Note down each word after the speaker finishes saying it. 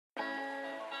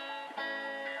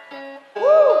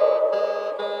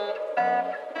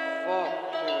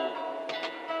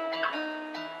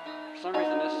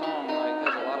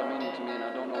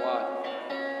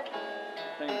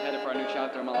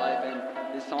chapter of my life,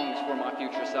 and this song is for my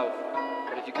future self.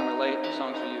 But if you can relate, this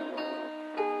song's for you.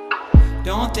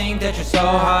 Don't think that you're so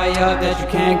high up that you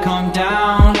can't come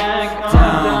down.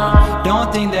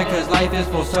 Don't think that cause life is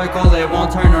full circle it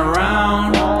won't turn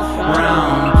around.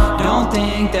 Don't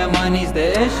think that money's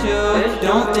the issue.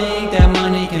 Don't think that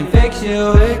money can fix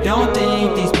you. Don't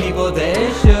think these people the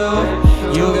issue.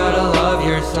 You gotta love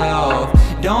yourself.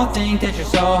 Don't think that you're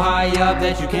so high up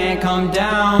that you can't come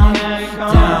down.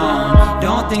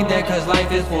 Don't think that cause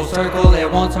life is full circle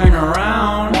it won't turn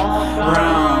around.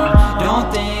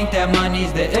 Don't think that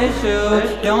money's the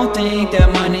issue. Don't think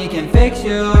that money can fix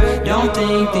you. Don't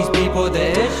think these people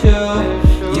the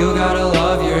issue. You gotta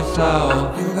love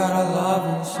yourself. You gotta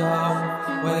love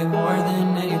yourself way more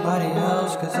than anybody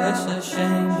else. Cause it's a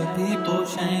shame that people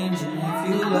change, and if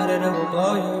you let it will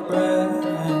blow your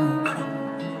brain.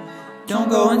 Don't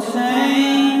go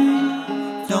insane,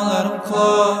 don't let them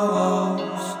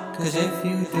close. Cause if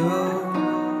you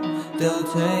do, they'll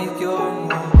take your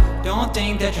life. Don't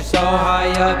think that you're so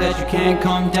high up that you can't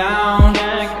come down.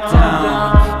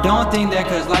 Don't think that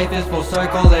cause life is full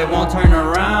circle it won't turn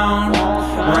around.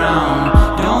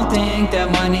 Don't think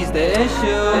that money's the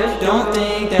issue. Don't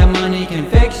think that money can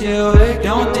fix you.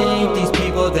 Don't think these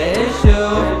people the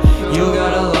issue. You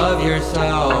gotta love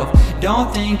yourself.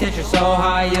 Don't think that you're so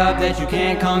high up that you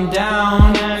can't come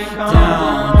down.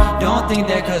 Don't think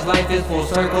that cause life is full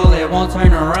circle it won't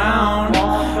turn around.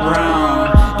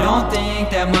 Don't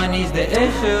think that money's the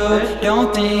issue.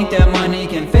 Don't think that money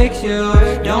can fix you.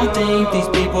 Don't think these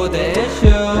people the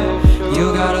issue.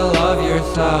 You gotta love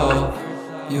yourself.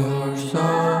 You're so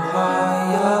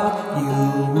high up,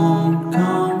 you won't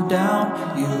come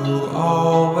down. You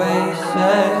always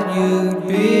said you'd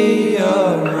be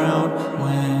around.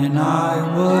 When I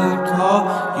would call,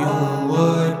 you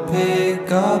would pick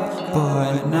up.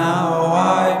 But